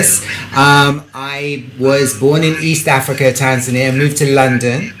I was born in East Africa, Tanzania, moved to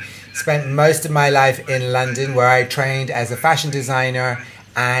London, spent most of my life in London where I trained as a fashion designer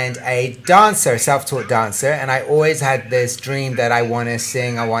and a dancer, self-taught dancer, and I always had this dream that I want to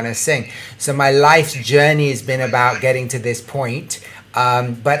sing, I want to sing. So my life's journey has been about getting to this point,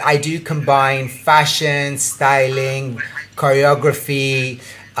 but I do combine fashion, styling, choreography,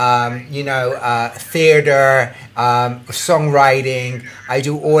 theater, songwriting. I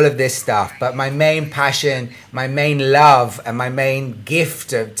do all of this stuff, but my main passion, my main love, and my main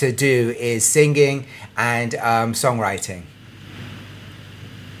gift to do is singing and songwriting.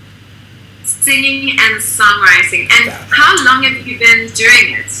 Singing and songwriting. And how long have you been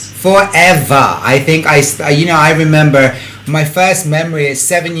doing it? Forever. I think I remember my first memory is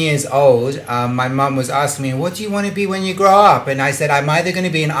 7 years old. My mum was asking me, what do you want to be when you grow up? And I said, I'm either going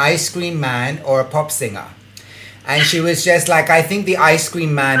to be an ice cream man or a pop singer. And she was just like, I think the ice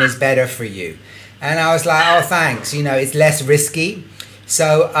cream man is better for you. And I was like, oh, thanks. It's less risky.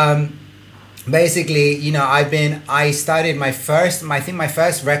 So, basically, I started my first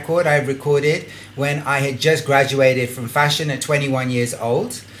record I recorded when I had just graduated from fashion at 21 years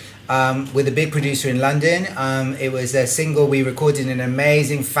old, with a big producer in London. It was a single we recorded in an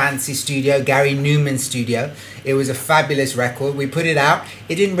amazing fancy studio, Gary Newman's studio. It was a fabulous record. We put it out.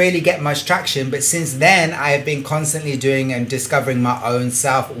 It didn't really get much traction, but since then I have been constantly doing and discovering my own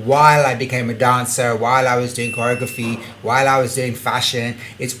self while I became a dancer, while I was doing choreography, while I was doing fashion.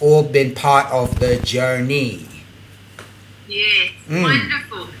 It's all been part of the journey. Yes,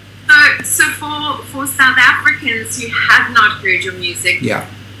 wonderful. So for South Africans who have not heard your music, yeah.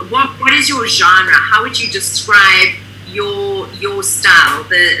 What is your genre? How would you describe your style,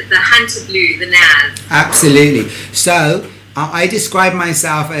 the Hunter Blue, the Naz? Absolutely. So I describe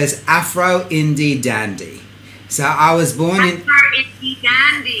myself as Afro Indie Dandy. So I was born in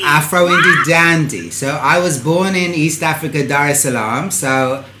Afro Indie Dandy. So I was born in East Africa, Dar es Salaam.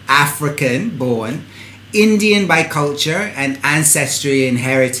 So African born, Indian by culture and ancestry and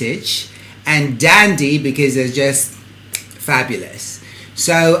heritage, and dandy because it's just fabulous.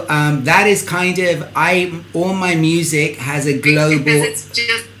 So that is kind of, all my music has a global... Because it's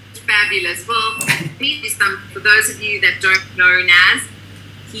just fabulous. Well, for those of you that don't know Naz,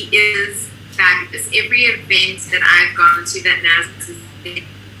 he is fabulous. Every event that I've gone to that Naz is in,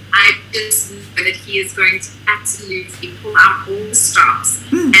 I just know that he is going to absolutely pull out all the stops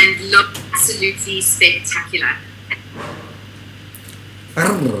and look absolutely spectacular.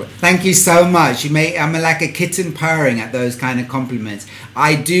 Thank you so much. I'm like a kitten purring at those kind of compliments.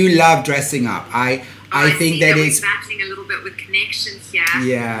 I do love dressing up. I think that it's battling a little bit with connections here.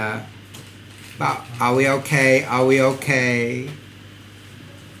 Yeah. But are we okay? Are we okay?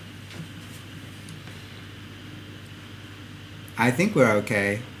 I think we're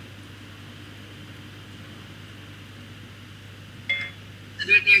okay. I don't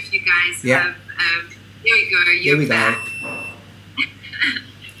know if you guys have. There we go. Here we go.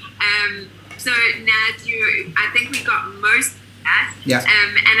 So Naz, I think we got most of that. Yeah.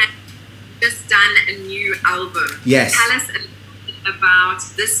 And I've just done a new album. Yes. Tell us a little bit about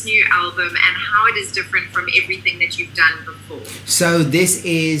this new album and how it is different from everything that you've done before. So this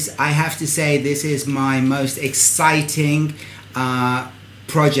is, I have to say, this is my most exciting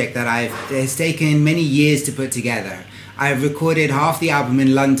project that it's taken many years to put together. I've recorded half the album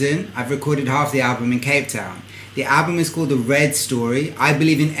in London. I've recorded half the album in Cape Town. The album is called The Red Story. I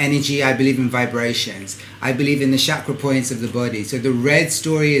believe in energy. I believe in vibrations. I believe in the chakra points of the body. So the red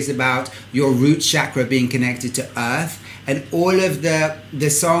story is about your root chakra being connected to earth. And all of the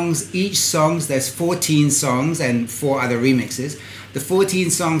songs, each songs, there's 14 songs and 4 other remixes. The 14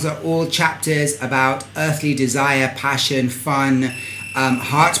 songs are all chapters about earthly desire, passion, fun,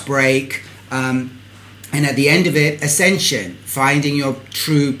 heartbreak, and at the end of it, ascension, finding your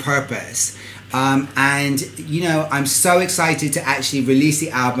true purpose. I'm so excited to actually release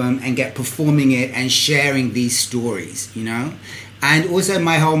the album and get performing it and sharing these stories, And also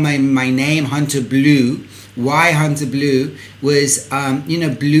my name, Hunter Blue. Why Hunter Blue was,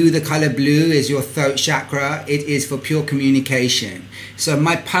 blue, the color blue is your throat chakra. It is for pure communication. So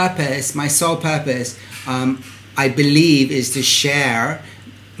my purpose, my sole purpose, I believe is to share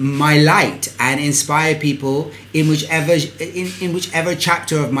my light and inspire people in whichever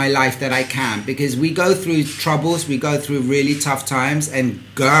chapter of my life that I can, because we go through troubles, we go through really tough times, and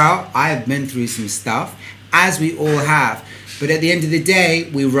girl, I've been through some stuff, as we all have. But at the end of the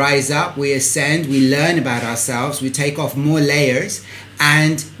day, we rise up, we ascend, we learn about ourselves, we take off more layers,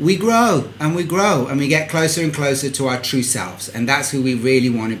 and we grow, and we grow, and we get closer and closer to our true selves. And that's who we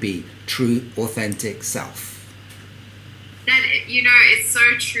really want to be, true, authentic self. That, you know, it's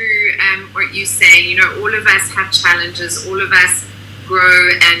so true. What you say, you know, all of us have challenges. All of us grow,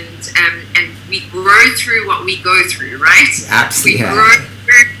 and we grow through what we go through, right? Absolutely. We grow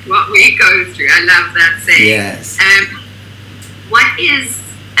through what we go through. I love that saying. Yes. What is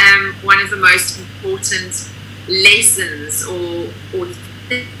one of the most important lessons or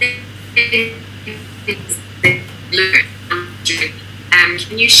things that you learned?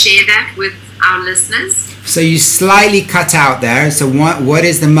 Can you share that with our listeners? So you slightly cut out there. So what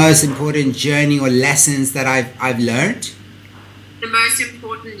is the most important journey or lessons that I've learned? The most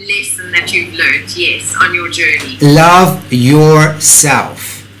important lesson that you've learned, yes, on your journey. Love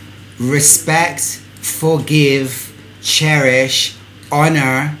yourself. Respect, forgive, cherish,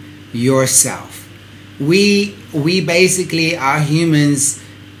 honor yourself. We basically are humans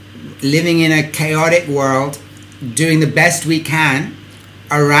living in a chaotic world, doing the best we can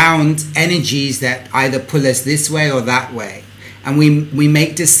around energies that either pull us this way or that way. And we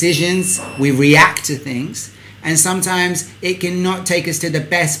make decisions, we react to things, and sometimes it cannot take us to the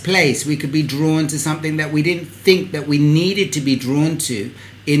best place. We could be drawn to something that we didn't think that we needed to be drawn to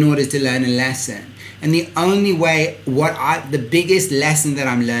in order to learn a lesson. And the only way, the biggest lesson that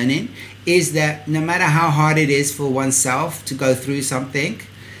I'm learning is that no matter how hard it is for oneself to go through something,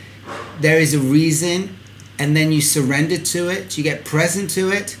 there is a reason, and then you surrender to it, you get present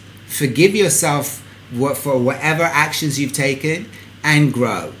to it, forgive yourself for whatever actions you've taken, and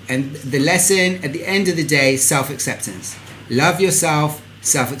grow. And the lesson at the end of the day, self-acceptance. Love yourself,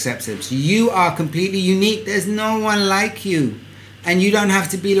 self-acceptance. You are completely unique. There's no one like you. And you don't have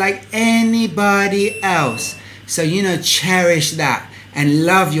to be like anybody else. So, you know, cherish that and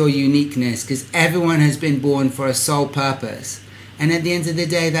love your uniqueness, because everyone has been born for a sole purpose. And at the end of the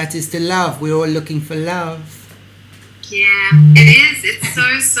day, that is to love. We're all looking for love. Yeah, it is. It's so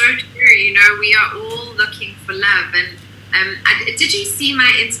true. You know, we are all looking for love. And did you see my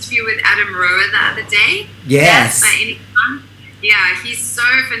interview with Adam Rowe the other day? Yes. By any chance? Yeah, he's so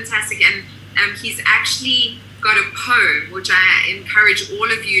fantastic. And he's actually got a poem, which I encourage all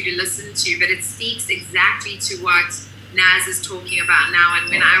of you to listen to, but it speaks exactly to what Naz is talking about now. And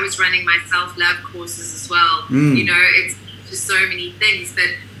when I was running my self-love courses as well, you know, it's just so many things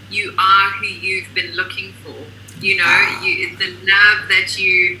that you are who you've been looking for. You know, the love that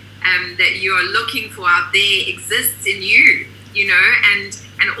you are looking for out there exists in you. You know, and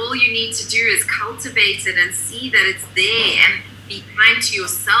all you need to do is cultivate it and see that it's there, and be kind to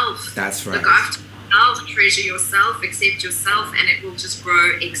yourself. That's right. Look after yourself, treasure yourself, accept yourself, and it will just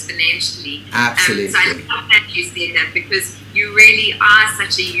grow exponentially. Absolutely. So I love that you said that, because you really are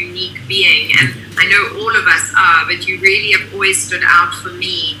such a unique being, and I know all of us are, but you really have always stood out for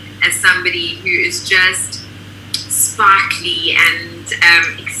me as somebody who is just sparkly and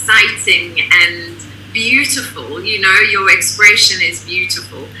exciting and beautiful. You know, your expression is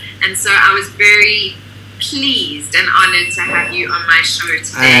beautiful, and so I was very pleased and honored to have you on my show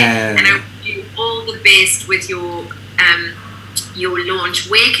today. And I wish you all the best with your launch.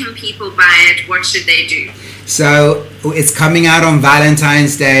 Where can people buy it? What should they do? So it's coming out on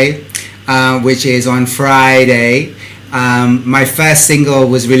Valentine's Day, which is on Friday. My first single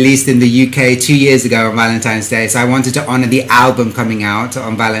was released in the UK 2 years ago on Valentine's Day, so I wanted to honor the album coming out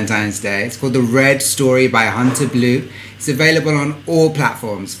on Valentine's Day. It's called The Red Story by Hunter Blue. It's available on all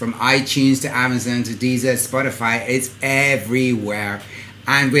platforms, from iTunes to Amazon to Deezer, Spotify. It's everywhere.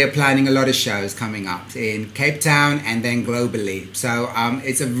 And we are planning a lot of shows coming up in Cape Town and then globally. So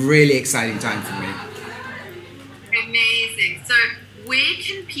it's a really exciting time for me. Amazing. So where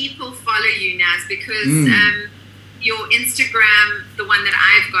can people follow you, Naz? Because your Instagram, the one that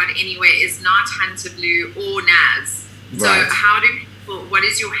I've got anyway, is not Hunter Blue or Naz. So how do people, what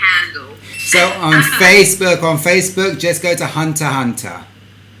is your handle? So on Facebook, just go to Hunter. Hunter.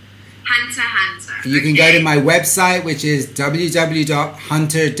 You can go to my website, which is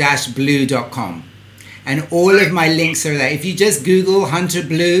www.hunter-blue.com. And all of my links are there. If you just Google Hunter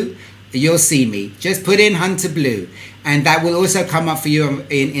Blue, you'll see me. Just put in Hunter Blue. And that will also come up for you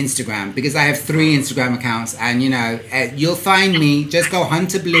in Instagram, because I have 3 Instagram accounts. And, you know, you'll find me. Just go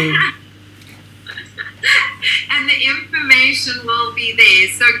Hunter Blue. And the information will be there.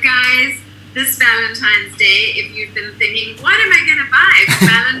 So, guys, this Valentine's Day, if you've been thinking, what am I going to buy for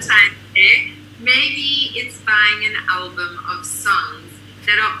Valentine's Day? Maybe it's buying an album of songs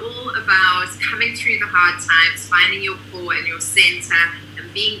that are all about coming through the hard times, finding your core and your center,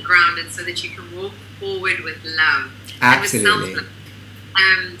 and being grounded so that you can walk forward with love. Absolutely. And with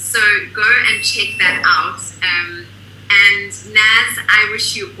self-love. So go and check that out. And Naz, I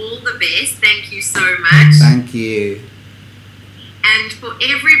wish you all the best. Thank you so much. Thank you. And for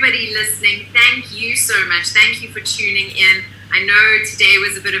everybody listening, thank you so much. Thank you for tuning in. I know today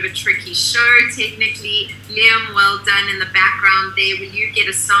was a bit of a tricky show technically. Liam, well done in the background there. Will you get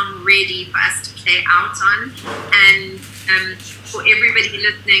a song ready for us to play out on? And for everybody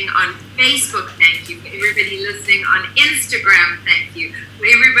listening on Facebook, thank you. For everybody listening on Instagram, thank you. For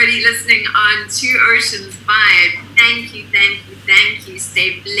everybody listening on Two Oceans Vibe, thank you, thank you, thank you.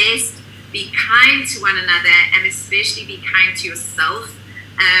 Stay blessed. Be kind to one another, and especially be kind to yourself.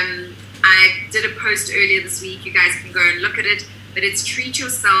 I did a post earlier this week. You guys can go and look at it. But it's treat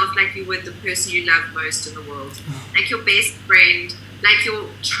yourself like you would the person you love most in the world. Like your best friend, like your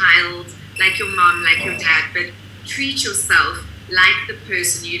child, like your mom, like your dad. But treat yourself like the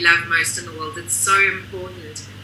person you love most in the world. It's so important.